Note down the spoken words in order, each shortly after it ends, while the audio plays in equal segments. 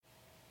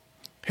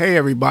Hey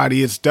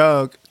everybody, it's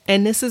Doug.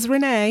 And this is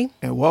Renee.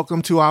 And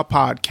welcome to our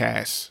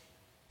podcast,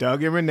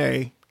 Doug and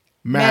Renee,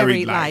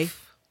 Married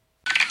Life.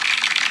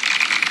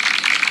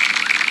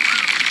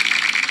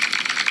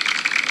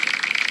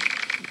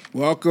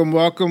 Welcome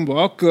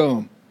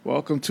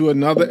to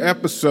another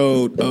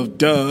episode of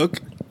Doug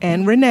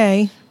and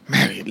Renee,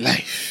 Married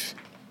Life.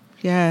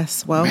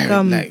 Yes,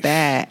 welcome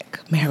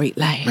back. Married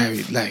Life.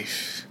 Married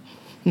Life.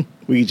 I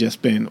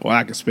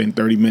could spend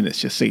 30 minutes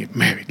just saying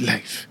Married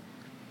Life.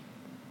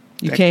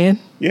 You can?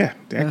 Yeah,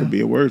 that could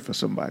be a word for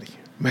somebody.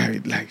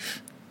 Married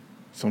life.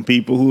 Some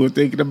people who are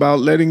thinking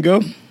about letting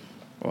go,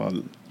 or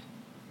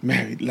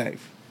married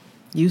life.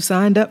 You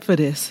signed up for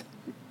this.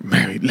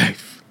 Married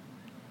life.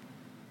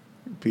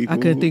 I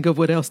couldn't think of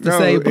what else to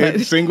say,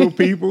 but single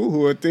people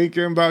who are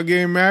thinking about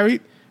getting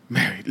married,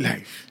 married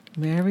life.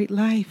 Married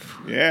life.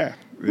 Yeah,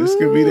 this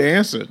could be the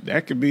answer.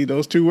 That could be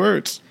those two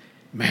words.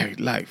 Married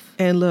life.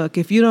 And look,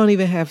 if you don't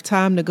even have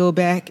time to go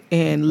back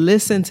and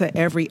listen to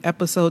every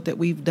episode that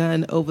we've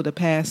done over the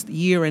past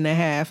year and a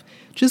half,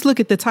 just look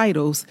at the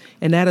titles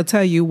and that'll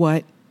tell you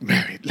what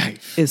married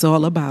life is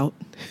all about.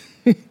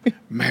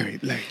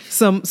 Married life.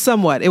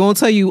 Somewhat. It won't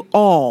tell you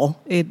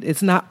all.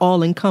 It's not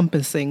all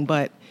encompassing,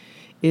 but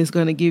it's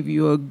going to give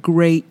you a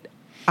great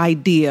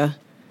idea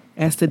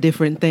as to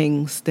different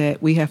things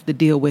that we have to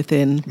deal with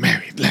in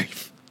married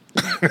life.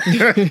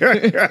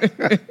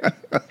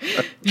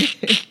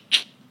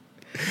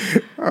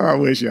 I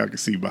wish y'all could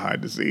see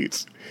behind the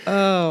scenes.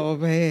 Oh,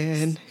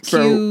 man.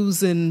 So,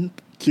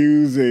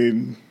 cues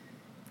and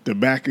the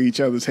back of each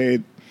other's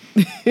head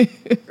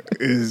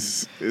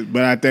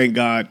but I thank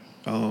God.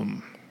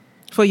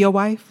 For your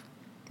wife?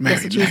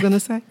 That's what you were going to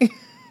say?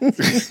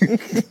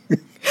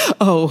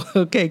 Oh,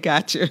 okay.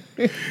 Gotcha.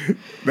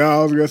 No,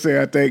 I was going to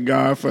say I thank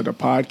God for the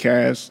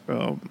podcast,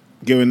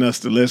 giving us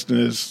the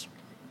listeners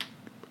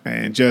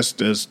and just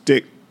the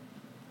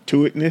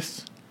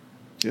stick-to-itness.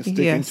 Just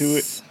sticking to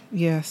it.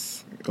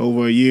 Yes.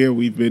 Over a year,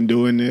 we've been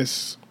doing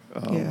this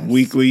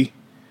weekly,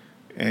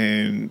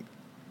 and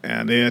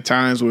there are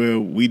times where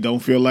we don't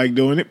feel like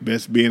doing it.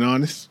 Best being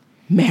honest.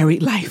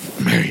 Married life.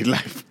 Married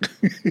life.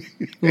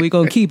 We're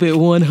going to keep it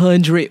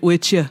 100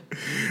 with you.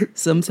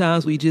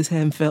 Sometimes we just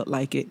haven't felt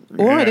like it.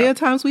 Or there are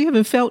times we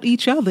haven't felt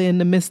each other in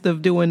the midst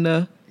of doing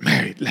the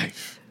married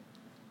life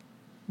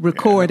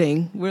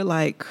recording. Yeah. We're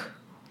like,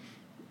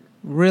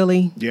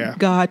 really? Yeah.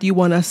 God, you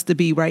want us to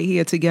be right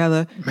here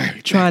together,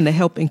 trying to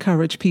help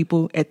encourage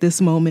people at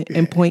this moment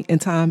and point in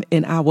time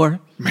in our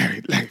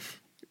married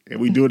life. And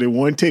we do it in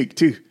one take,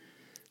 too.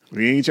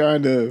 We ain't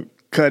trying to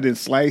cut and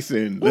slice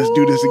and let's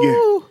do this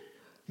again.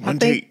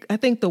 I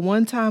think the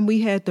one time we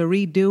had to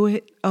redo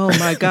it, oh,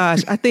 my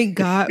gosh, I think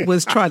God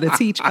was trying to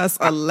teach us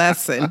a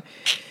lesson.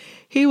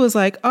 He was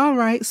like, all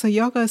right, so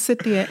y'all going to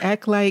sit there and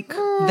act like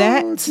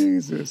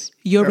Jesus.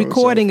 Your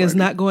recording is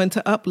not going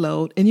to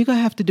upload, and you're going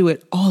to have to do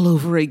it all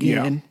over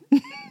again.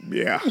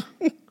 Yeah.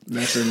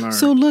 Lesson learned.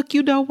 So look,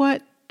 you know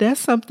what? That's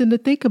something to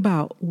think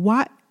about.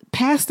 Why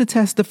pass the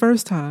test the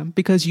first time?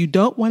 Because you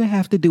don't want to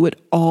have to do it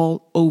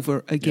all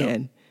over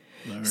again.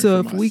 Yep. So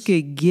if we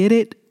could get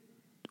it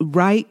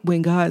right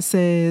when God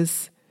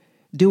says,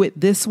 do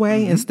it this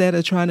way instead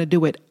of trying to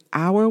do it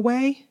our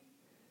way,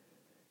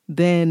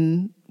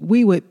 then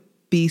we would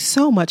be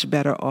so much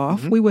better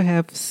off. We would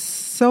have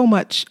so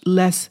much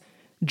less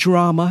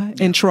drama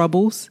and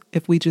troubles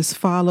if we just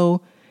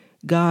follow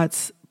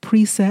God's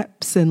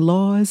precepts and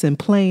laws and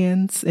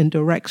plans and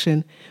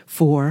direction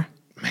for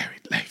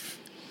married life.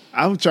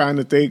 I'm trying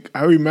to think.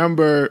 I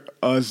remember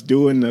us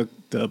doing the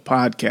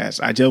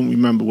podcast. I don't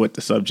remember what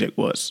the subject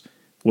was,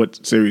 what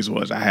the series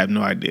was. I have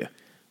no idea.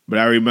 But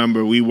I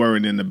remember we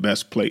weren't in the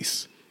best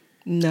place.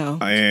 No,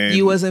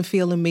 you wasn't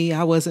feeling me.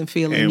 I wasn't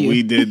feeling you. And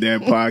we did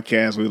that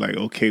podcast. We were like,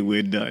 okay,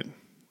 we're done.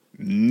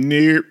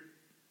 Nope.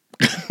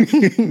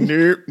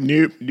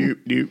 Nope.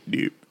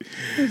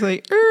 It's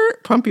like,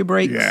 pump your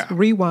brakes,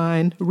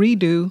 rewind,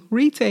 redo,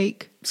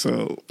 retake.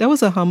 So that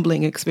was a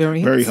humbling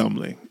experience. Very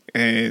humbling.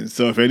 And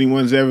so if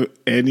anyone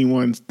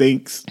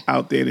thinks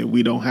out there that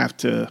we don't have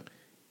to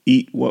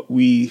eat what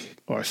we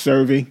are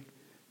serving,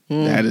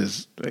 that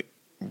is, like,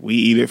 we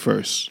eat it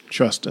first.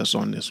 Trust us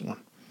on this one.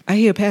 I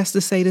hear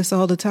pastors say this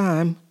all the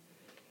time.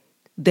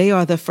 They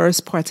are the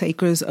first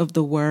partakers of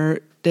the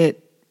word that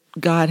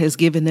God has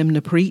given them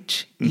to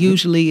preach.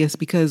 Usually it's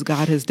because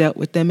God has dealt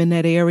with them in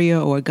that area,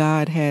 or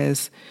God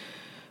has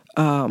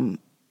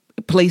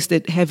placed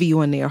it heavy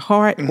on their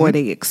heart, or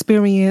they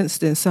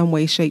experienced in some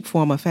way, shape,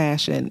 form, or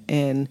fashion.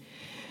 And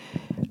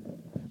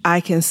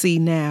I can see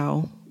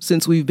now,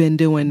 since we've been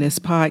doing this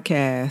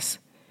podcast,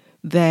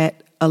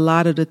 that a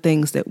lot of the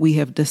things that we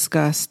have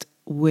discussed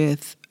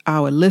with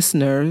our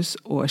listeners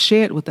or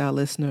shared with our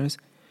listeners,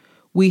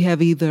 we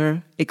have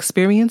either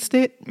experienced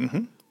it,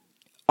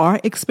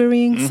 are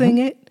experiencing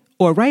it,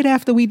 or right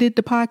after we did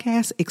the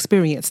podcast,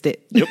 experienced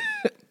it. Yep.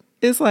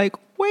 It's like,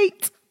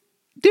 wait,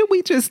 did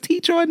we just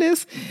teach on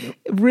this? Yep.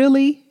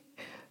 Really?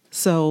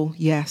 So,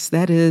 yes,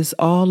 that is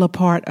all a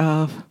part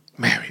of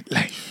married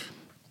life.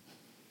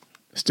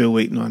 Still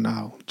waiting on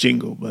our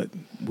jingle, but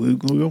we're going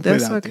to play it out there.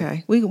 That's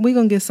okay. We're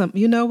going to get some.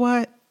 You know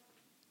what?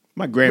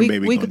 My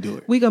grandbaby gonna do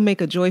it. We gonna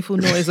make a joyful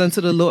noise unto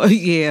the Lord.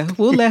 Yeah,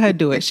 we'll let her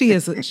do it. She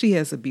has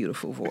a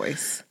beautiful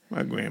voice.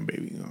 My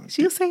grandbaby gonna.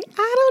 She'll say,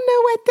 "I don't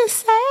know what to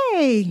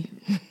say."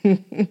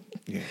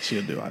 Yeah,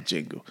 she'll do our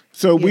jingle.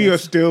 So we are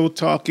still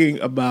talking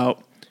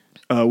about.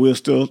 We're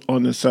still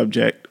on the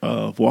subject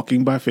of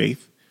walking by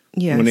faith.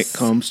 Yes. When it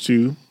comes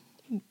to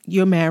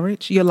your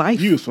marriage, your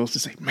life. You were supposed to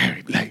say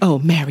married life. Oh,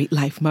 married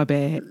life. My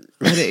bad.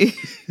 I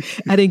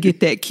didn't get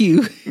that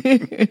cue.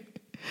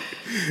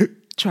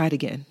 Try it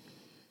again.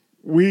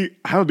 I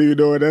don't even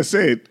know what I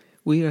said.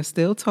 We are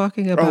still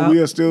talking about.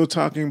 We are still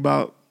talking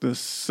about the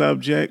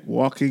subject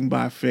walking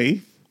by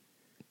faith.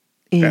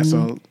 That's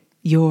all.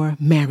 Your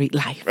married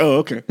life. Oh,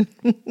 okay.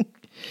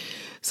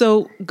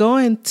 So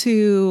going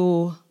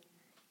to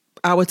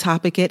our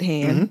topic at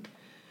hand,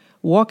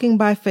 walking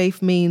by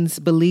faith means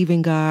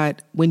believing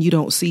God when you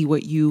don't see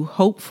what you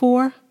hope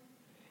for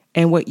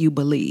and what you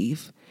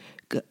believe.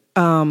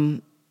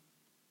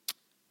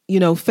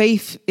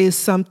 Faith is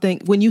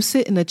something, when you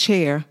sit in a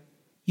chair,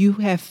 you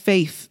have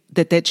faith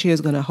that chair is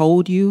going to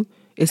hold you.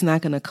 It's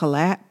not going to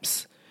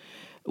collapse.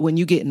 When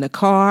you get in the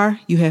car,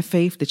 you have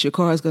faith that your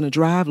car is going to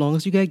drive as long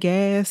as you got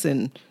gas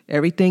and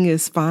everything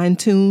is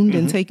fine-tuned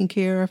and taken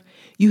care of.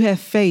 You have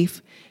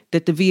faith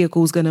that the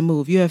vehicle is going to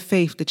move. You have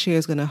faith the chair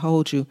is going to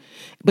hold you.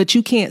 But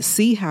you can't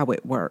see how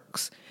it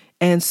works.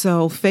 And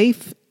so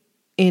faith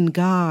in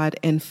God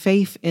and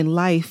faith in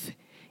life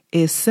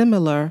is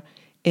similar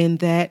in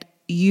that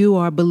you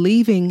are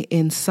believing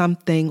in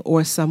something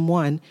or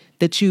someone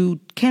that you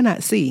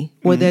cannot see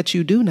or that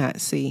you do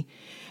not see.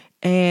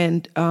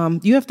 And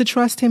you have to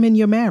trust him in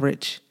your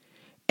marriage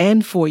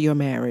and for your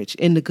marriage,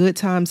 in the good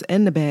times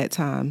and the bad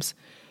times.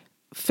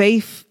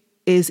 Faith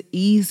is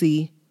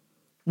easy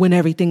when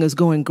everything is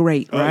going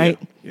great, right?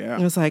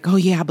 Yeah. It's like, oh,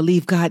 yeah, I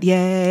believe God.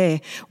 Yeah.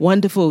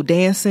 Wonderful.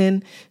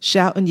 Dancing,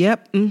 shouting.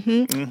 Yep.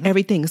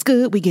 Everything is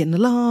good. We getting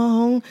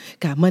along.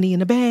 Got money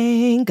in the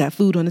bank. Got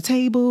food on the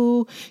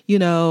table.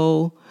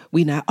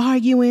 We not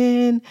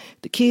arguing.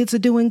 The kids are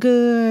doing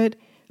good.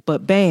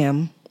 But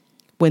bam,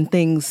 when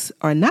things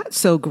are not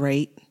so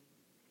great,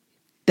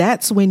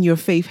 that's when your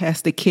faith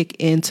has to kick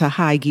into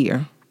high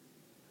gear.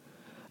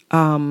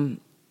 You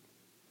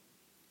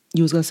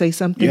was going to say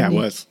something? Yeah,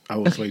 I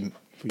was waiting.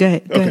 Go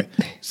ahead. Okay.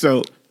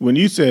 So when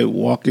you said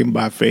walking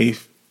by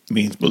faith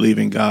means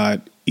believing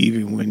God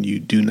even when you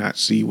do not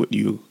see what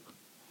you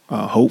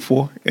hope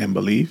for and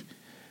believe,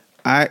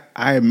 I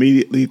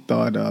immediately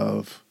thought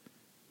of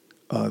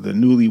the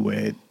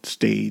newlywed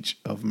stage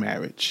of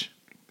marriage.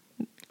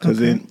 Because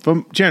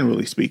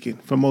generally speaking,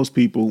 for most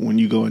people, when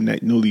you go in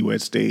that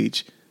newlywed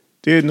stage,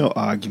 there's no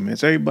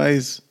arguments.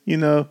 Everybody's,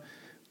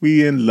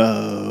 we in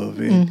love.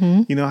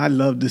 And, I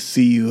love to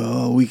see you.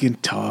 Oh, we can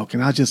talk.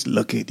 And I'll just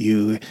look at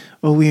you.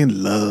 Oh, we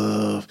in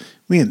love.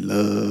 We in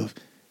love.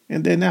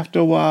 And then after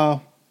a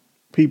while,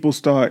 people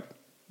start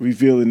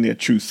revealing their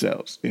true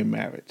selves in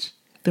marriage.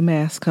 The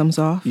mask comes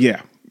off?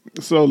 Yeah,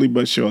 slowly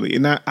but surely.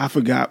 And I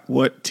forgot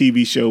what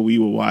TV show we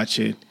were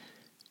watching.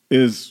 It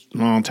was a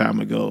long time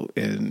ago.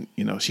 And,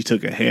 she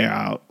took her hair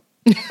out,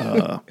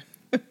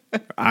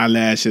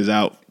 eyelashes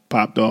out,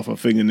 popped off her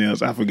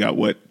fingernails. I forgot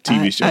what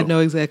TV show. I know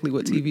exactly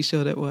what TV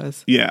show that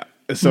was. Yeah.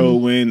 So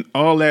when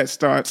all that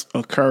starts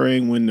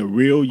occurring, when the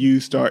real you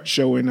starts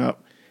showing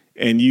up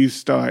and you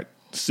start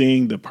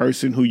seeing the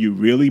person who you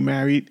really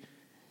married,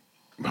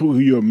 who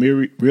you're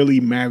really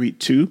married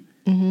to,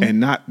 and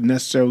not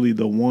necessarily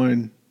the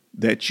one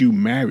that you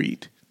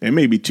married. There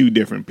may be two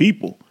different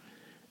people.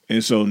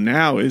 And so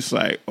now it's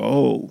like,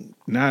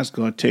 now it's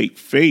going to take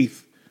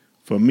faith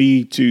for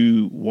me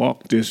to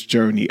walk this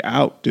journey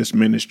out, this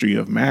ministry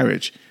of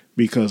marriage,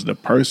 because the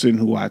person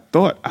who I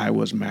thought I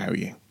was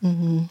marrying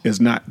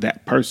is not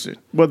that person.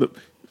 Well,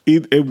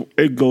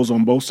 it goes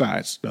on both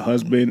sides, the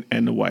husband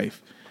and the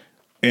wife.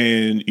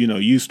 And,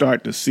 you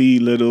start to see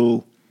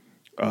little,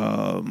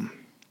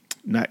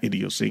 not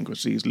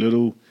idiosyncrasies,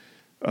 little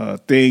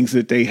things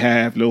that they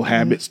have, little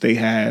habits they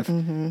have.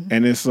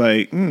 And it's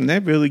like,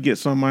 that really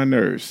gets on my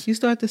nerves. You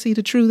start to see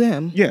the true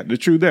them. Yeah, the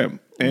true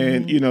them.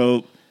 And,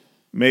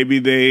 maybe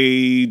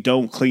they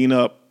don't clean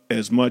up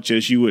as much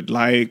as you would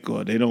like,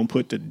 or they don't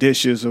put the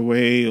dishes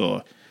away,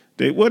 or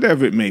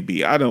whatever it may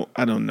be. I don't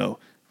know.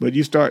 But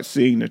you start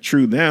seeing the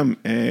true them,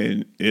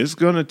 and it's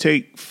going to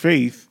take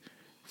faith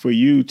for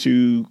you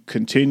to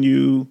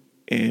continue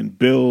and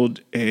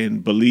build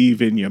and believe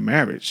in your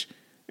marriage.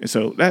 And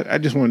so I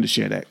just wanted to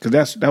share that,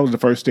 because that was the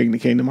first thing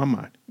that came to my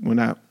mind when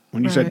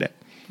you said that.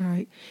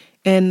 Right.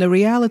 And the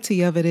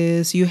reality of it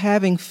is you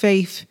having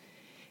faith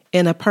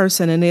in a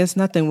person, and there's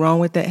nothing wrong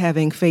with that,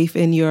 having faith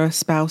in your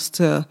spouse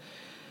to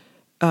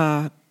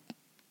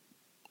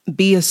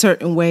be a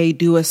certain way,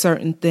 do a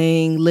certain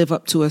thing, live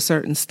up to a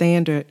certain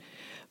standard.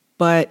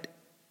 But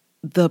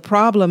the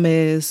problem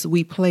is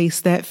we place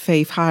that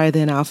faith higher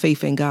than our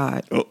faith in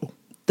God. Uh-oh.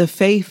 The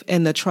faith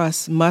and the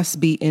trust must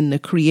be in the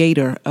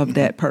creator of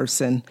that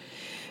person,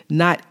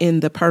 not in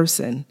the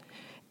person.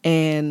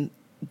 And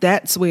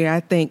that's where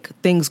I think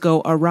things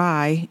go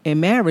awry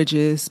in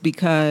marriages,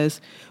 because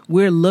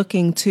we're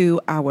looking to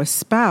our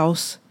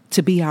spouse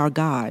to be our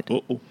God.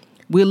 Uh-oh.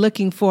 We're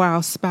looking for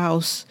our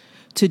spouse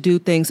to do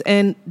things.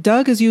 And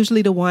Doug is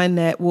usually the one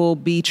that will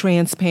be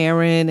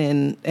transparent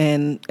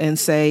and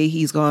say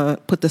he's going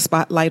to put the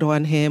spotlight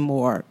on him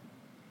or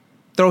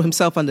throw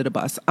himself under the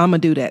bus. I'm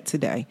going to do that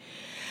today.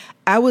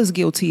 I was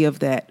guilty of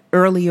that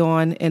early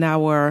on in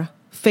our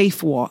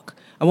faith walk.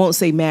 I won't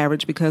say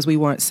marriage because we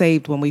weren't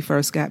saved when we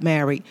first got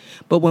married,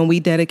 but when we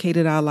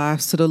dedicated our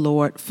lives to the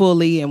Lord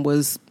fully and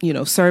was,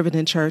 serving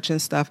in church and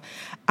stuff,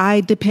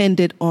 I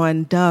depended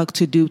on Doug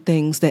to do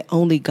things that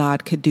only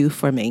God could do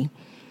for me.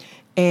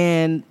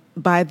 And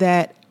by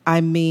that, I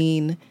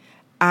mean,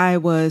 I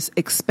was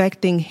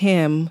expecting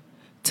him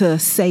to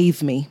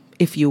save me,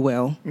 if you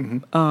will,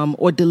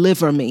 or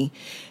deliver me.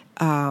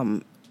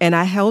 And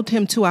I held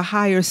him to a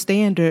higher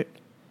standard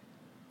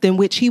than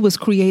which he was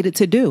created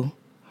to do.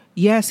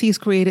 Yes, he's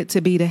created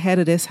to be the head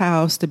of this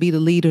house, to be the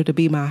leader, to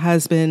be my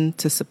husband,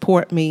 to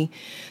support me,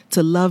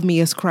 to love me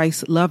as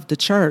Christ loved the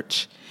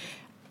church.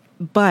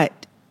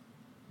 But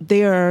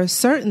there are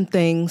certain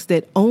things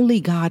that only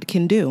God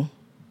can do.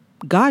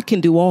 God can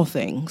do all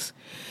things.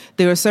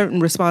 There are certain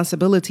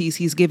responsibilities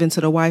he's given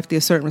to the wife. There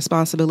are certain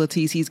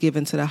responsibilities he's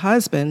given to the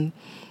husband.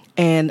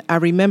 And I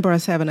remember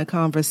us having a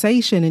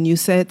conversation and you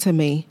said to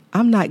me,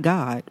 I'm not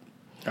God.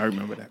 I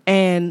remember that.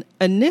 And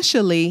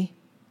initially,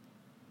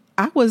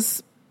 I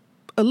was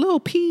a little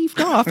peeved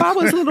off. I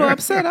was a little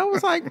upset. I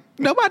was like,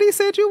 nobody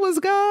said you was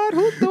God.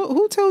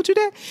 Who told you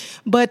that?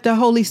 But the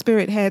Holy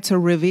Spirit had to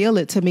reveal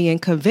it to me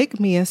and convict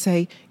me and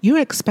say, you're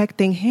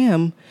expecting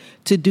him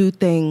to do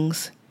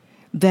things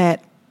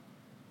that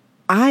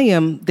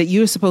that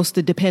you're supposed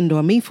to depend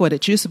on me for,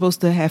 that you're supposed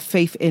to have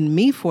faith in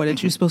me for,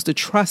 that you're supposed to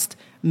trust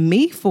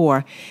me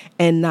for,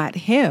 and not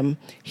him.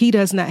 He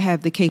does not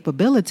have the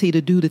capability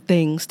to do the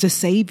things to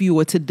save you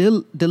or to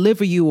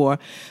deliver you or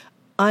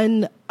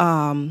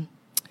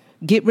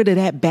get rid of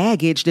that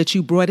baggage that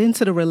you brought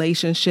into the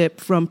relationship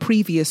from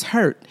previous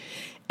hurt.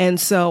 And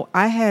so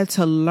I had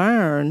to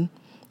learn,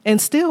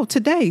 and still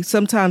today,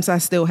 sometimes I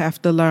still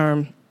have to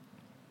learn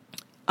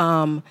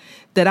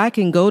that I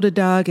can go to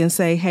Doug and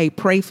say, hey,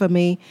 pray for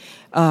me,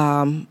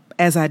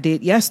 as I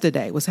did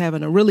yesterday. Was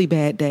having a really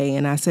bad day.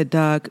 And I said,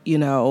 Doug,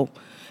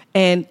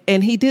 and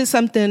he did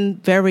something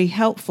very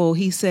helpful.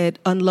 He said,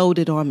 unload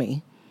it on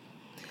me.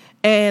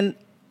 And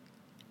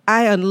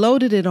I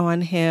unloaded it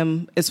on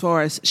him as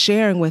far as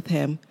sharing with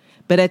him.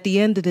 But at the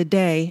end of the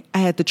day, I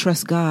had to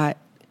trust God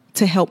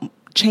to help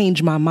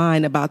change my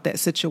mind about that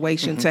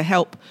situation, to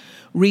help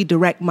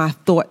redirect my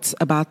thoughts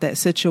about that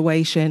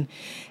situation.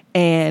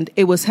 And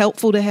it was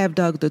helpful to have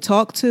Doug to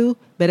talk to,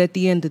 but at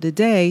the end of the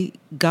day,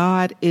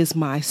 God is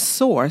my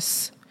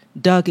source.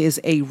 Doug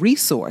is a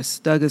resource.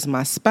 Doug is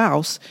my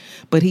spouse,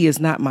 but he is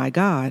not my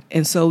God.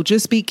 And so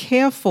just be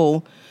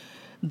careful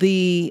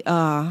the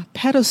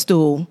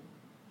pedestal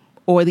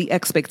or the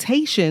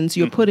expectations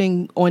you're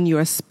putting on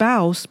your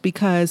spouse,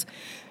 because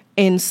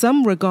in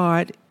some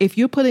regard, if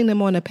you're putting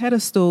them on a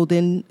pedestal,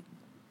 then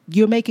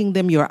you're making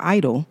them your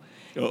idol.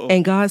 Uh-oh.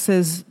 And God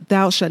says,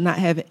 thou shalt not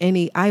have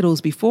any idols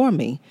before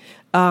me.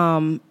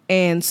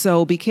 And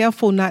so be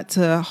careful not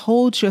to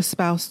hold your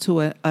spouse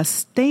to a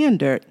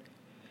standard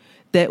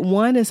that,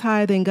 one, is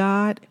higher than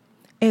God,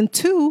 and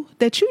two,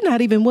 that you're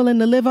not even willing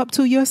to live up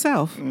to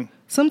yourself.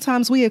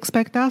 Sometimes we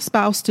expect our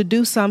spouse to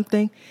do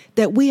something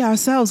that we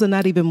ourselves are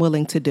not even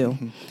willing to do.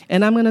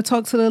 And I'm going to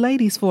talk to the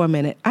ladies for a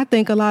minute. I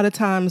think a lot of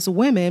times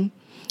women,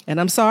 and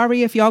I'm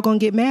sorry if y'all going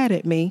to get mad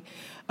at me,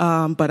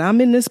 but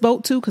I'm in this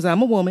boat too because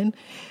I'm a woman.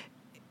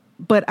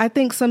 But I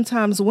think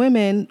sometimes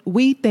women,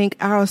 we think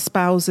our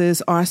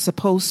spouses are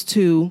supposed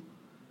to,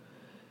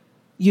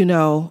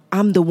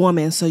 I'm the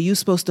woman, so you're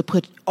supposed to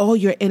put all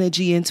your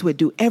energy into it,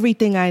 do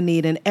everything I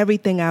need and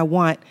everything I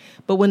want.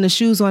 But when the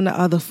shoe's on the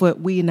other foot,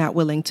 we're not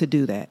willing to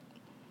do that.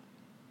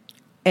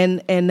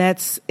 And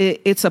it's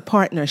a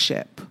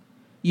partnership.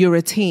 You're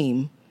a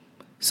team.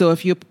 So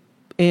if you're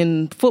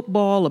in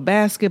football or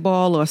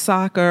basketball or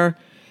soccer,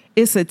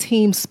 it's a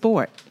team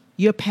sport.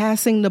 You're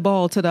passing the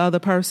ball to the other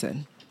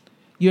person.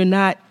 You're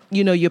not,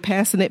 you're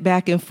passing it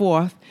back and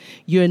forth.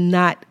 You're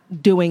not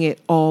doing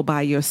it all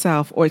by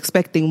yourself or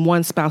expecting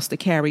one spouse to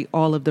carry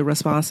all of the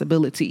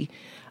responsibility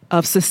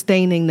of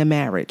sustaining the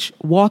marriage.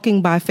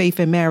 Walking by faith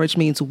in marriage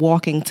means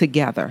walking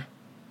together.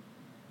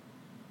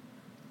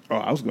 Oh,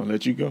 I was going to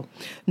let you go.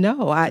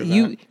 No,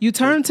 you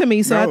turned to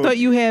me, so no, I thought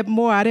you had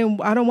more. I don't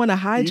want to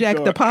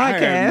hijack the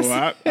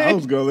podcast. I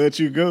was going to let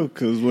you go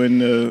because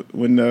when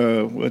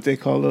what they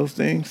call those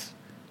things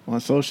on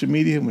social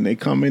media, when they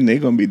come in, they're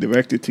going to be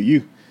directed to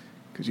you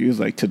because you was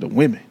like, to the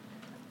women.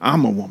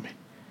 I'm a woman.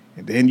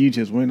 And then you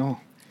just went on.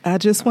 I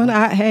just want to,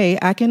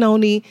 I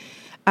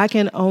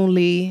can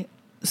only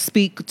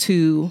speak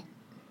to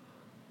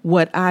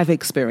what I've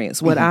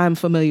experienced, what I'm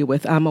familiar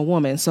with. I'm a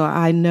woman. So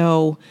I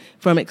know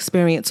from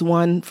experience,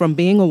 one, from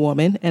being a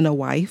woman and a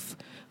wife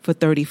for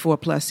 34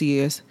 plus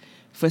years,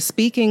 for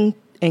speaking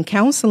and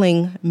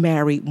counseling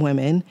married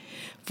women,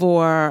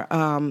 for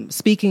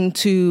speaking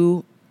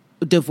to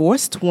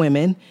divorced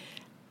women.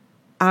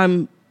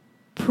 I'm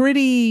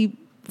pretty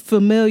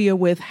familiar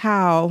with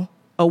how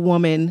a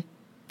woman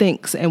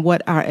thinks and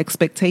what our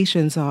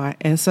expectations are.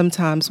 And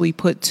sometimes we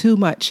put too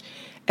much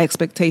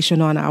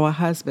expectation on our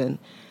husband,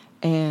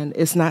 and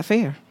it's not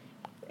fair.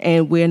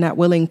 And we're not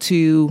willing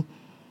to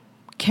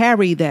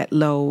carry that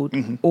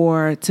load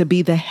or to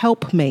be the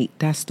helpmate.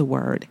 That's the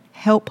word.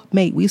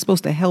 Helpmate. We're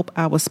supposed to help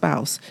our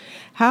spouse.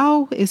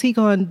 How is he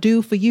going to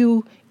do for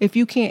you if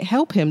you can't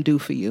help him do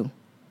for you?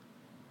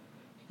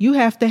 You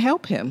have to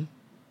help him.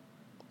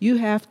 You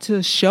have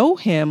to show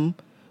him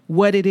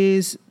what it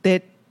is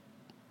that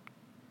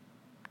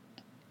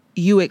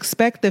you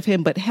expect of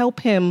him, but help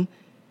him.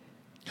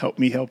 Help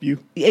me help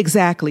you.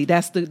 Exactly.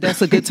 That's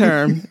a good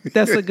term.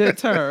 That's a good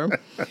term.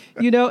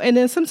 And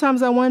then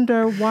sometimes I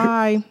wonder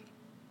why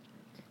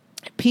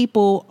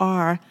people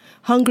are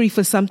hungry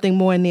for something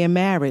more in their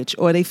marriage,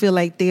 or they feel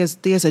like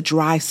there's a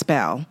dry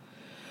spell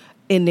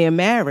in their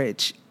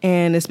marriage.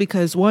 And it's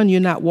because, one, you're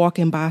not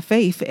walking by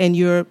faith and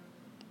you're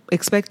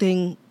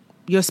expecting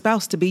your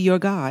spouse to be your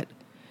God.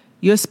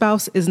 Your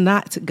spouse is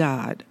not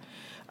God.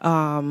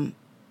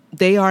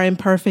 They are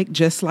imperfect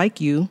just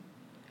like you.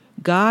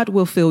 God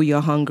will fill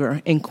your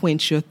hunger and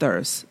quench your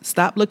thirst.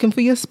 Stop looking for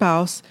your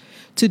spouse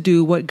to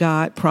do what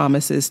God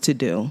promises to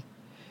do.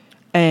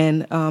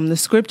 And the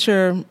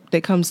scripture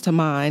that comes to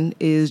mind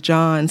is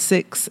John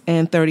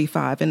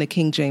 6:35 in the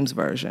King James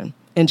Version.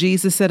 And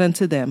Jesus said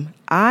unto them,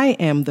 I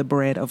am the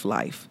bread of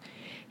life.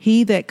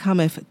 He that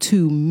cometh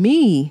to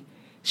me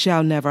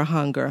shall never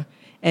hunger,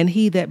 and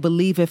he that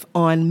believeth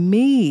on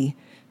me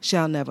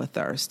shall never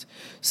thirst.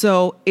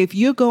 So if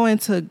you're going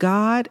to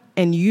God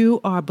and you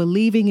are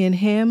believing in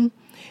him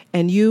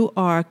and you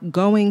are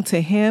going to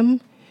him,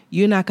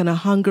 you're not going to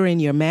hunger in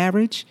your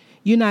marriage.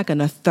 You're not going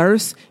to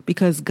thirst,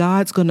 because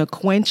God's going to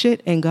quench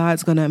it and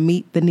God's going to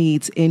meet the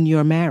needs in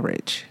your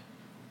marriage.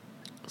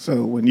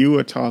 So when you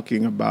were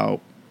talking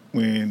about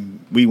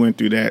when we went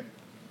through that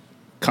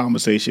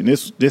conversation,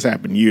 this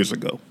happened years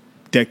ago,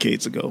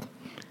 decades ago.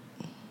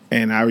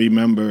 And I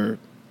remember,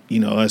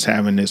 us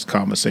having this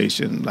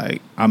conversation,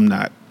 like, I'm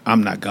not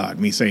God,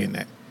 me saying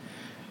that.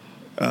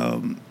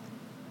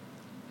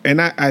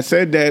 And I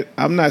said that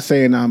I'm not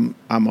saying I'm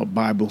a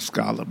Bible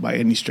scholar by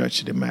any stretch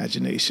of the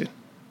imagination.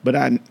 But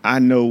I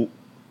know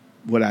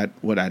what I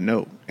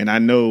know, and I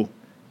know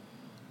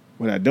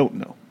what I don't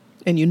know.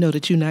 And you know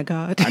that you're not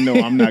God. I know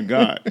I'm not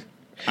God.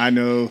 I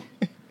know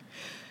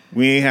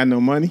we ain't had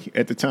no money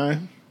at the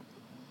time.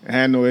 I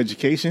had no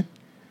education.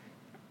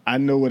 I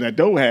know what I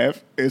don't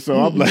have, and so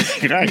I'm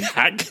like,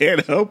 I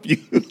can't help you.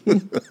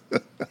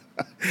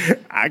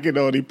 I can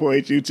only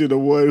point you to the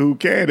one who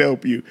can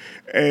help you.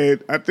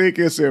 And I think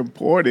it's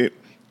important.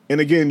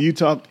 And again, you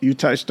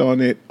touched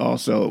on it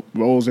also,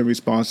 roles and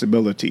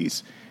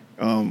responsibilities.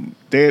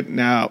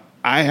 Now,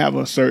 I have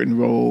a certain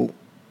role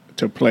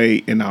to play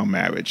in our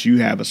marriage. You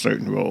have a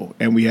certain role,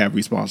 and we have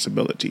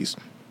responsibilities.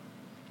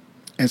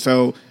 And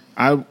so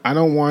I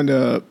don't want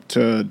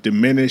to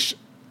diminish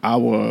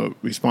our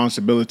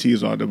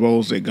responsibilities or the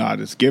roles that God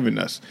has given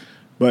us.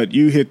 But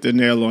you hit the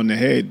nail on the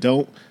head.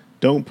 Don't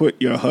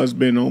put your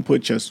husband, don't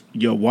put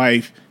your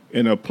wife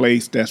in a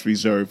place that's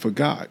reserved for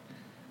God,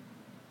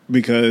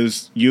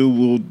 because you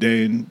will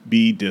then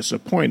be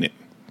disappointed.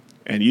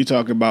 And you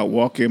talk about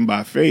walking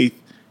by faith,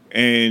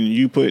 and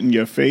you putting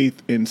your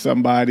faith in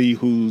somebody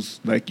who's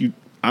like you.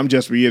 I'm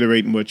just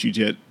reiterating what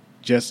you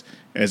just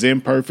as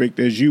imperfect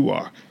as you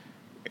are.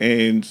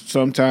 And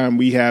sometimes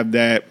we have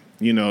that,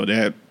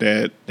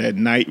 that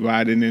knight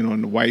riding in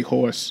on the white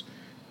horse.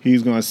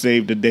 He's going to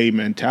save the day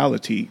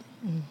mentality.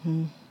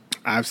 Mm-hmm.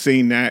 I've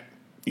seen that.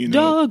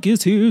 Dog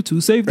is here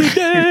to save the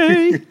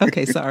day.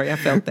 Okay, sorry, I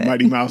felt that.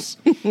 Mighty Mouse.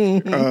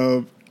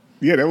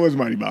 Yeah, that was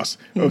Mighty Mouse.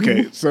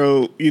 Okay,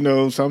 so,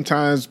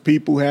 sometimes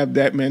people have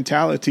that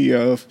mentality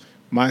of,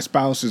 my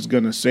spouse is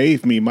going to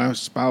save me. My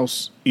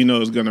spouse,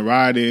 is going to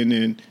ride in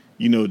and,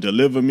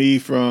 deliver me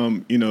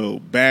from,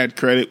 bad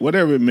credit,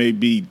 whatever it may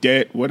be,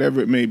 debt, whatever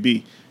it may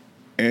be.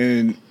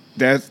 And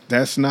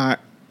that's not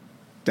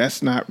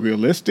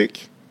realistic.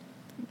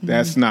 Mm-hmm.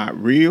 That's not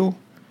real.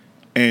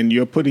 And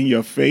you're putting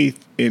your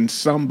faith in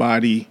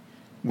somebody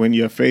when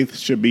your faith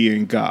should be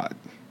in God.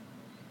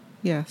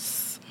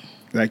 Yes.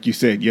 Like you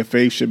said, your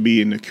faith should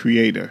be in the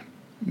Creator,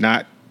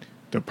 not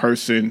the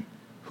person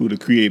who the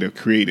Creator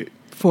created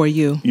for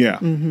you. Yeah,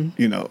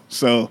 mm-hmm.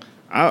 So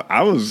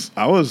I was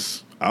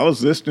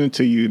listening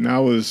to you, and I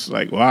was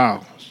like,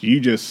 wow,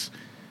 you just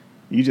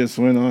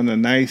went on a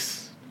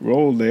nice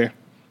roll there.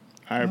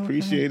 I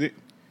appreciate it.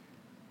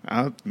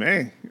 That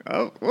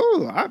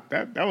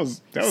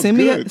was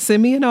good.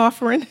 Send me an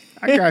offering.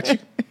 I got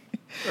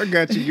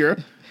you, girl.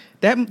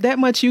 That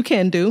much you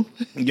can do.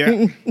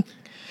 Yeah.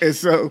 And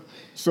so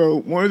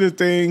one of the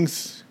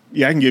things,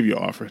 I can give you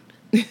an offering.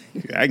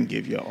 I can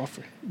give you an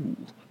offering. Ooh.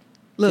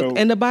 Look,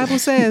 and the Bible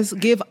says,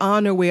 give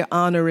honor where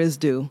honor is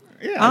due.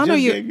 Yeah, honor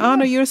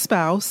your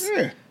spouse,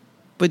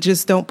 but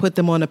just don't put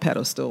them on a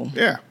pedestal.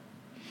 Yeah.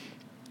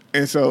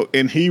 And so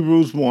in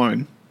Hebrews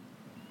 1,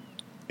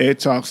 it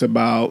talks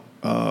about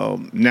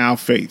now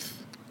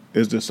faith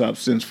is the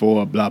substance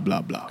for blah,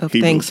 blah, blah. Of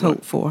things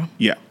hoped for.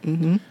 Yeah.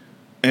 Mm-hmm.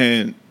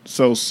 And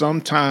so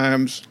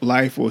sometimes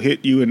life will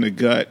hit you in the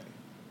gut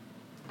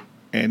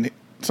and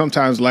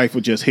sometimes life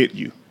will just hit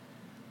you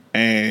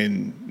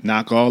and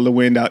knock all the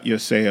wind out your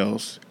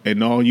sails,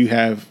 and all you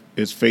have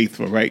is faith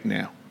for right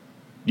now.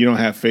 You don't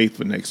have faith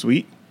for next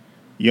week.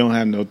 You don't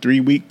have no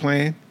 3-week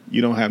plan.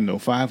 You don't have no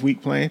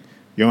 5-week plan.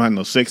 You don't have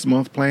no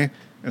 6-month plan.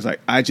 It's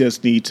like, I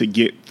just need to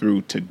get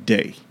through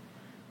today,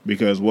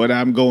 because what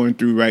I'm going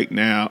through right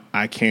now,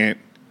 I can't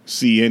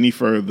see any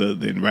further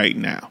than right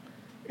now.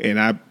 And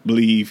I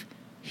believe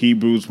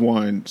Hebrews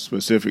 1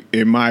 specific,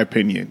 in my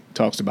opinion,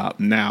 talks about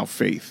now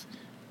faith.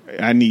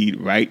 I need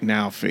right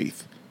now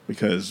faith,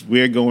 because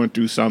we're going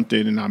through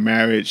something in our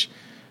marriage.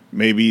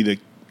 Maybe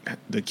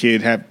the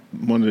kid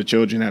one of the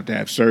children have to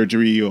have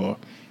surgery, or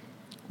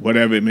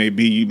whatever it may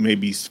be. You may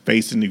be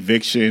facing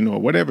eviction or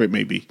whatever it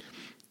may be.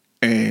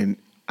 And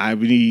I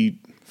need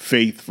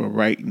faith for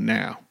right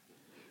now.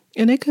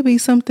 And it could be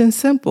something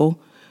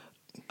simple.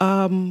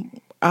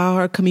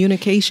 Our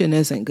communication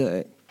isn't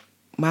good.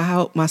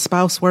 My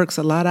spouse works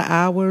a lot of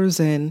hours,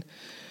 and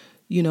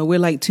we're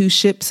like two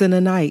ships in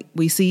the night.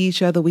 We see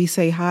each other, we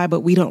say hi,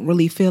 but we don't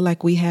really feel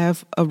like we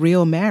have a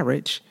real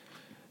marriage.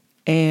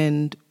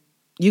 And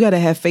you got to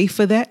have faith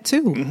for that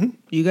too. Mm-hmm.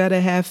 You got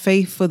to have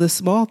faith for the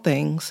small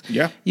things.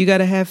 Yeah. You got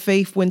to have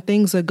faith when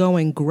things are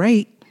going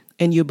great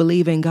and you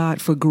believe in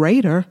God for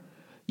greater.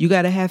 You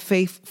got to have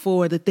faith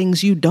for the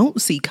things you don't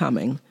see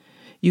coming.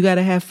 You got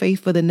to have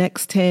faith for the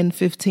next 10,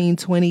 15,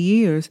 20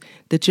 years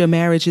that your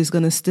marriage is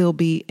going to still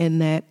be in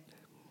that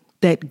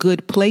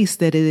good place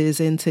that it is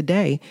in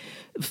today.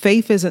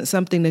 Faith isn't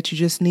something that you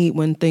just need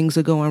when things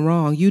are going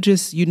wrong. You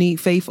need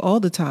faith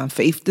all the time.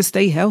 Faith to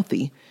stay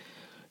healthy.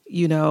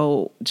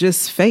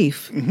 Just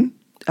faith.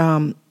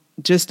 Mm-hmm.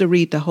 Just to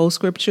read the whole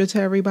scripture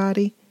to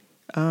everybody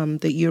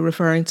that you're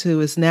referring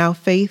to is, now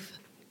faith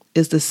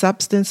is the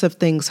substance of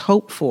things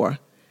hoped for,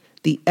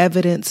 the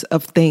evidence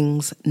of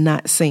things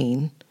not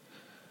seen.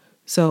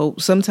 So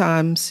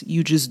sometimes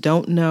you just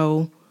don't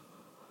know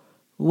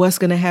what's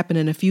going to happen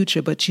in the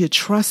future, but you're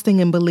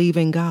trusting and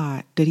believing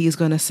God that He's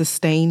going to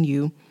sustain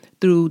you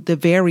through the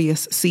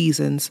various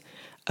seasons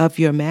of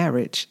your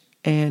marriage.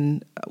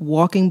 And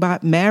walking by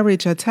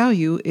marriage, I tell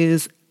you,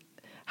 is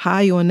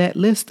high on that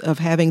list of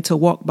having to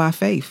walk by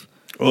faith.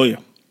 Oh,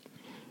 yeah.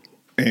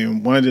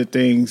 And one of the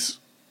things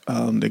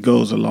that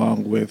goes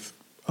along with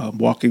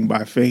walking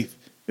by faith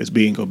is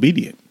being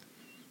obedient.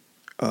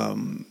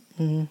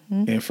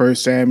 In 1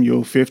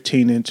 Samuel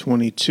 15 and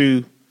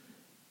 22,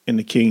 in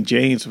the King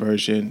James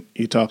Version,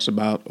 he talks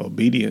about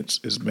obedience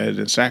is better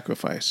than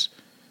sacrifice.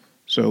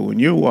 So when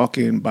you're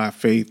walking by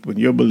faith, when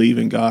you're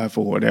believing God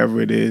for whatever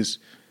it is,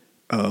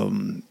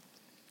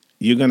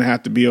 you're going to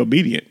have to be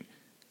obedient,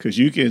 because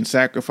you can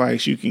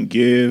sacrifice, you can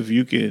give,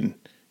 you can,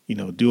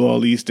 do all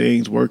these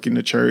things, work in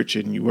the church,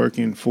 and you work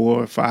in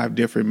 4 or 5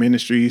 different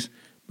ministries.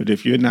 But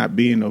if you're not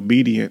being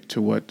obedient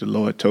to what the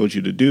Lord told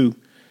you to do,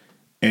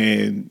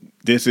 and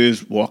this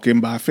is walking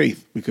by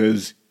faith,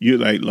 because you're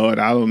like, Lord,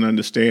 I don't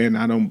understand.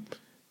 I don't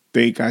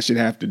think I should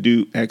have to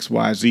do X,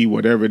 Y, Z,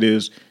 whatever it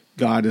is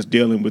God is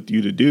dealing with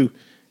you to do.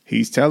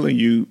 He's telling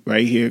you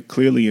right here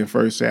clearly in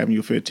 1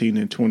 Samuel 15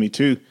 and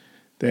 22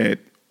 that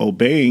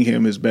obeying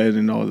Him is better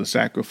than all the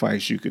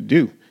sacrifice you could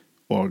do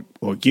or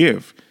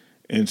give.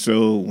 And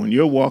so when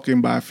you're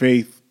walking by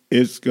faith,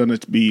 it's going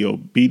to be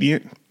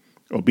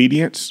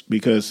obedience,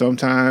 because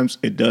sometimes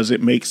it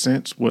doesn't make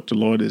sense what the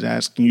Lord is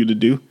asking you to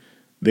do.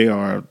 There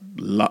are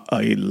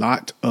a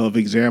lot of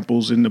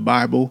examples in the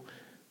Bible.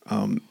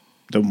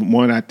 The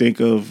one I think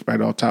of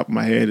right off the top of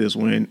my head is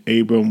when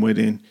Abram went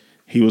in,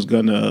 he was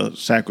going to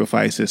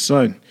sacrifice his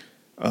son,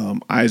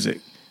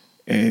 Isaac.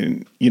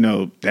 And,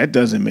 that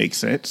doesn't make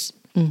sense.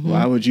 Mm-hmm.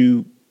 Why would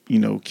you,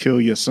 kill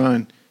your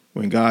son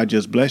when God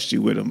just blessed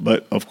you with him?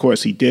 But of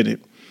course he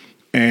didn't.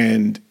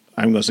 And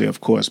I'm going to say,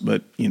 of course,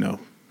 but,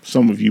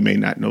 some of you may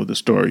not know the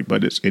story,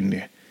 but it's in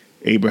there.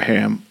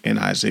 Abraham and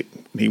Isaac,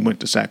 he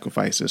went to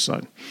sacrifice his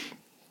son.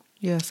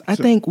 Yes, I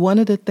think one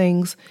of the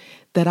things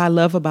that I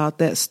love about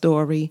that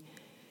story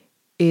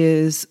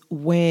is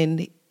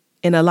when,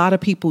 and a lot of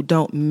people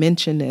don't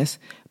mention this,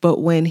 but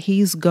when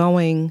he's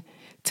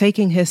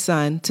taking his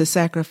son to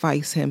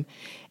sacrifice him,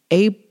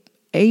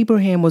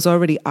 Abraham was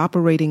already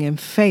operating in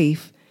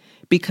faith,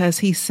 because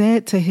he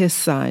said to his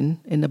son,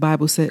 and the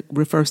Bible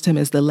refers to him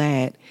as the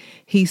lad,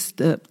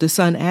 the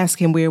son asked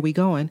him, where are we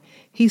going?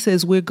 He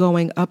says, we're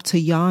going up to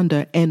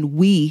yonder and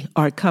we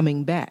are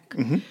coming back.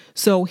 Mm-hmm.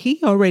 So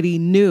he already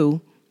knew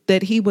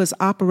that he was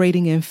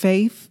operating in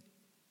faith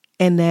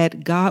and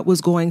that God was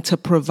going to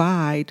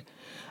provide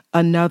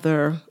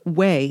another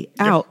way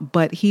out,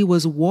 but he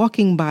was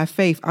walking by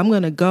faith. I'm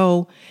going to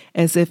go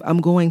as if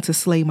I'm going to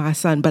slay my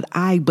son, but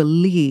I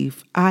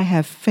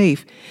have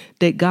faith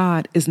that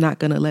God is not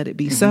going to let it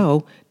be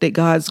so, that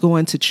God's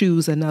going to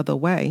choose another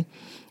way.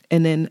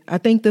 And then I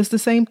think that's the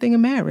same thing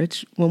in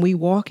marriage. When we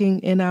walking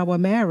in our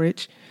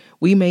marriage,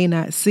 we may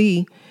not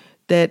see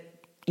that,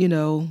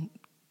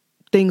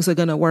 things are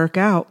going to work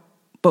out,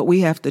 but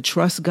we have to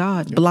trust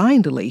God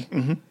blindly.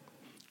 Mm-hmm.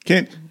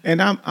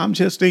 And I'm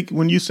just thinking,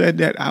 when you said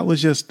that, I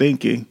was just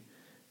thinking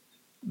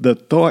the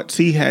thoughts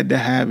he had to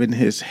have in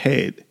his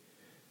head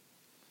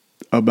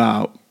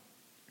about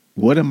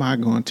what am I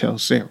going to tell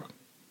Sarah,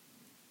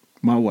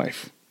 my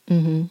wife?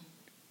 Mm-hmm.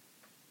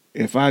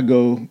 If I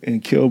go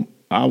and kill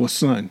our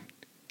son,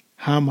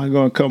 how am I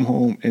going to come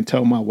home and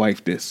tell my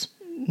wife this?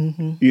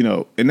 Mm-hmm. You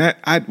know, and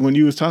when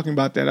you was talking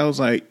about that, I was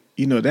like,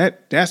 you know,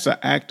 that's an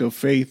act of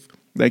faith,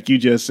 like you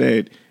just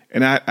said.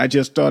 And I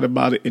just thought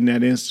about it in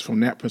that instance from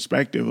that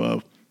perspective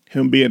of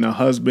him being a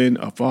husband,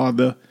 a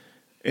father,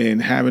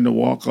 and having to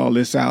walk all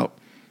this out.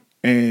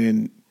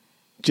 And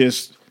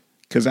just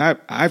because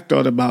I've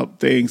thought about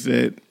things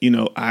that, you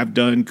know, I've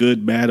done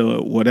good, bad, or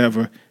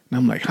whatever. And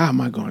I'm like, how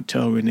am I going to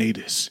tell Renee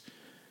this?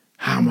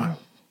 How am I?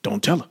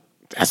 Don't tell her.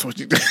 That's what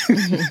you do.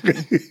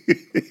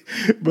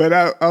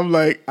 But I'm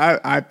like,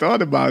 I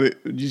thought about it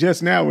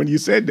just now when you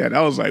said that.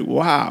 I was like,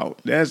 wow,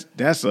 that's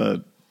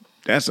a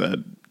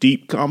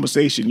deep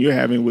conversation you're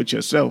having with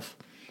yourself.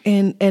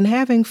 And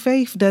having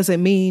faith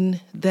doesn't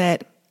mean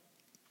that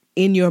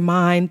in your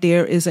mind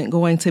there isn't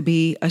going to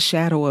be a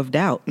shadow of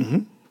doubt.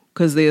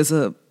 Because there's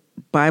a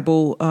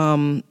Bible,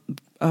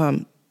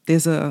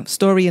 there's a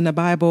story in the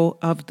Bible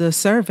of the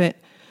servant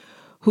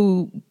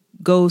who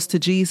goes to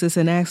Jesus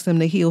and asks him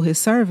to heal his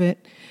servant.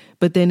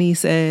 But then he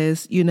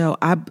says,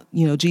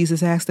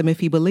 Jesus asked him if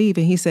he believed,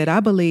 and he said,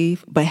 I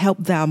believe, but help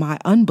thou my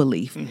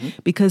unbelief.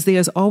 Because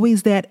there's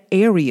always that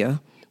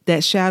area,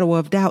 that shadow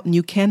of doubt, and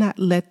you cannot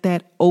let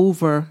that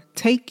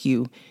overtake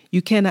you.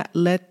 You cannot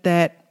let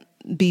that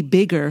be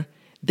bigger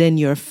than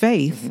your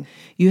faith.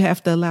 You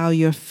have to allow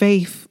your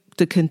faith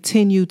to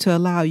continue to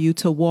allow you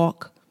to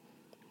walk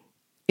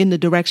in the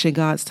direction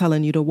God's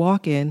telling you to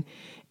walk in.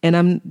 And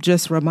I'm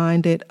just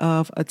reminded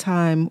of a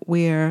time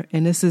where,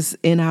 and this is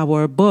in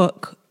our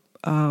book,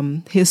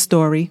 His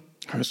Story.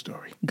 Her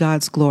Story.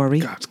 God's Glory.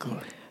 God's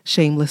Glory.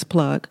 Shameless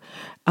plug.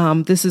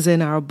 This is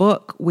in our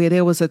book where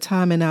there was a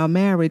time in our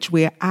marriage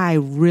where I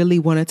really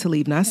wanted to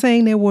leave. Not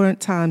saying there weren't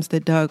times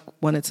that Doug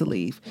wanted to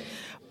leave,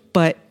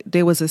 but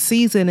there was a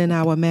season in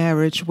our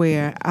marriage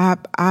where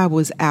I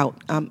was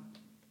out.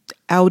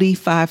 Audi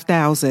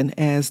 5000,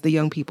 as the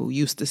young people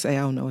used to say.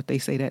 I don't know if they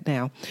say that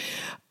now.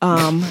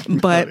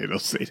 But they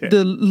don't say that.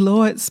 The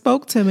Lord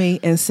spoke to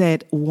me and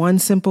said one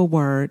simple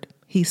word.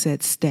 He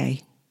said, stay.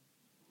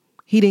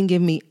 He didn't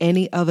give me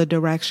any other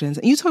directions.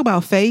 And you talk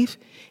about faith.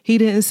 He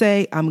didn't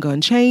say, I'm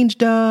going to change,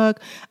 Doug.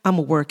 I'm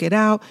going to work it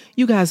out.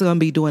 You guys are going to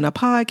be doing a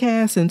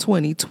podcast in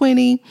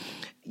 2020.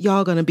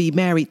 Y'all going to be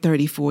married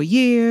 34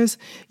 years.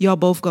 Y'all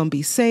both going to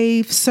be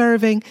saved,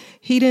 serving.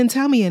 He didn't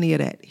tell me any of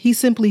that. He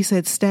simply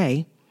said,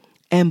 stay.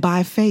 And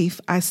by faith,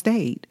 I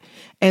stayed.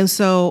 And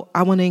so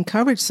I want to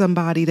encourage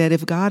somebody that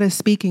if God is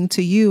speaking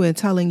to you and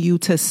telling you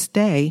to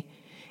stay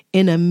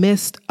in the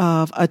midst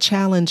of a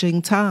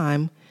challenging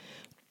time,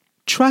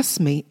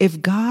 trust me,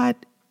 if God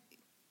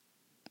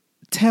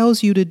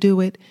tells you to do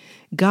it,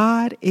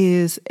 God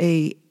is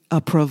a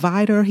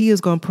provider. He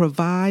is going to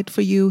provide for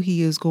you.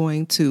 He is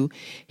going to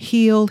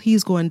heal.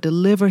 He's going to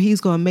deliver.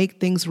 He's going to make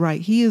things right.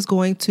 He is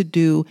going to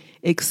do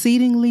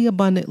exceedingly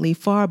abundantly,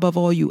 far above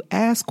all you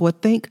ask or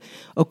think,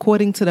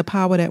 according to the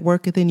power that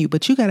worketh in you.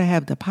 But you got to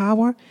have the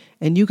power,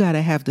 and you got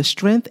to have the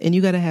strength, and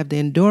you got to have the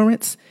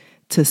endurance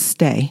to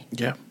stay.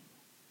 Yeah.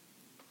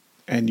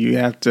 And you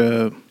have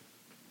to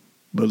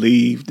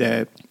believe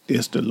that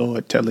it's the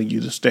Lord telling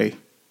you to stay.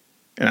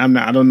 And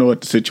I don't know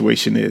what the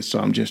situation is, so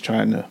I'm just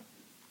trying to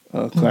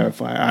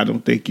clarify. I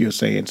don't think you're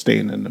saying stay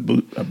in an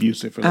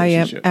abusive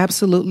relationship. I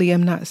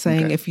am not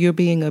saying if you're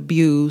being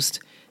abused,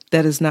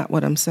 that is not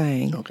what I'm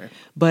saying. Okay.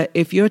 But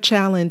if your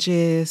challenge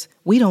is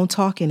we don't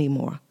talk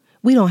anymore,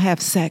 we don't have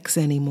sex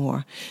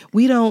anymore,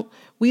 we don't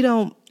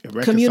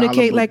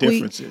communicate like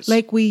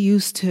we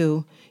used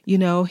to. You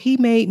know, he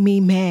made me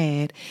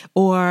mad,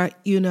 or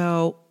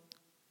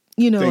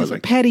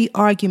like petty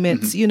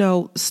arguments.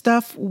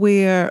 Stuff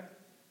where,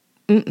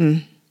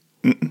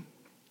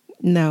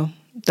 no,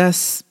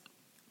 that's.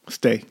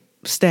 Stay.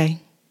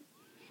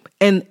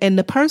 And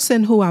the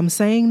person who I'm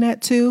saying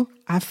that to,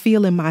 I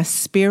feel in my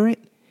spirit,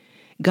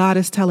 God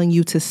is telling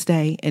you to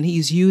stay, and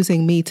he's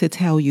using me to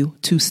tell you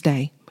to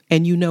stay.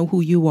 And you know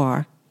who you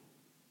are.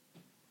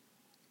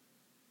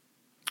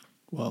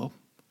 Well,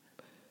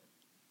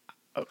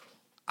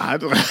 I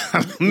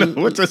don't know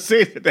what to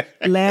say to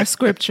that. Last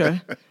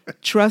scripture,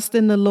 trust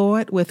in the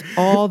Lord with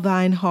all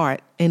thine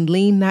heart, and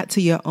lean not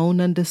to your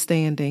own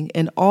understanding.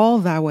 In all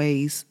thy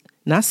ways,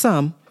 not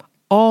some,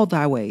 all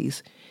thy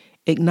ways,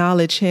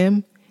 acknowledge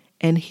him,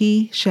 and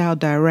he shall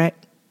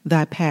direct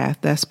thy path.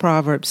 That's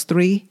Proverbs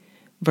 3,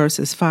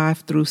 verses 5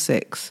 through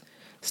 6.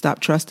 Stop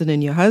trusting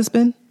in your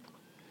husband.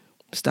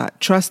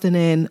 Stop trusting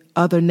in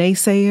other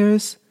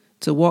naysayers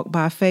to walk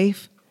by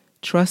faith.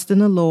 Trust in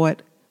the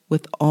Lord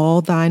with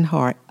all thine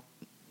heart.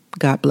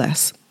 God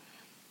bless.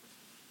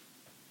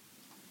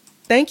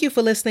 Thank you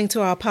for listening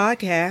to our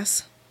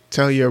podcast.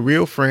 Tell your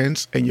real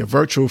friends and your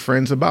virtual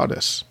friends about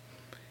us.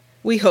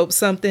 We hope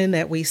something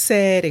that we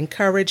said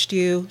encouraged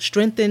you,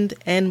 strengthened,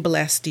 and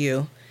blessed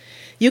you.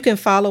 You can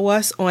follow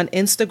us on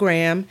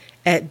Instagram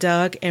at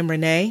Doug and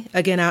Renee.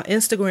 Again, our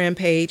Instagram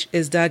page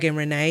is Doug and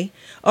Renee.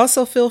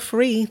 Also, feel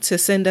free to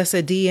send us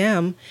a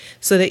DM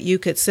so that you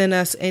could send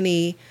us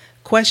any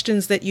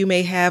questions that you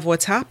may have, or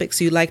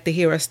topics you'd like to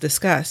hear us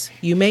discuss.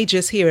 You may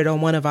just hear it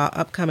on one of our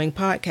upcoming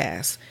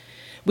podcasts.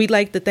 We'd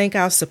like to thank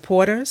our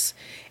supporters.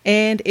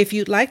 And if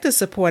you'd like to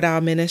support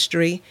our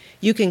ministry,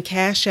 you can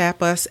Cash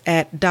App us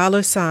at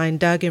 $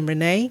 Doug and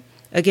Renee.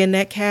 Again,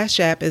 that Cash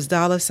App is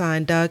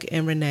 $ Doug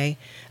and Renee.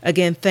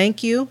 Again,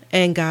 thank you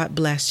and God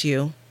bless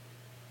you.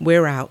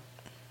 We're out.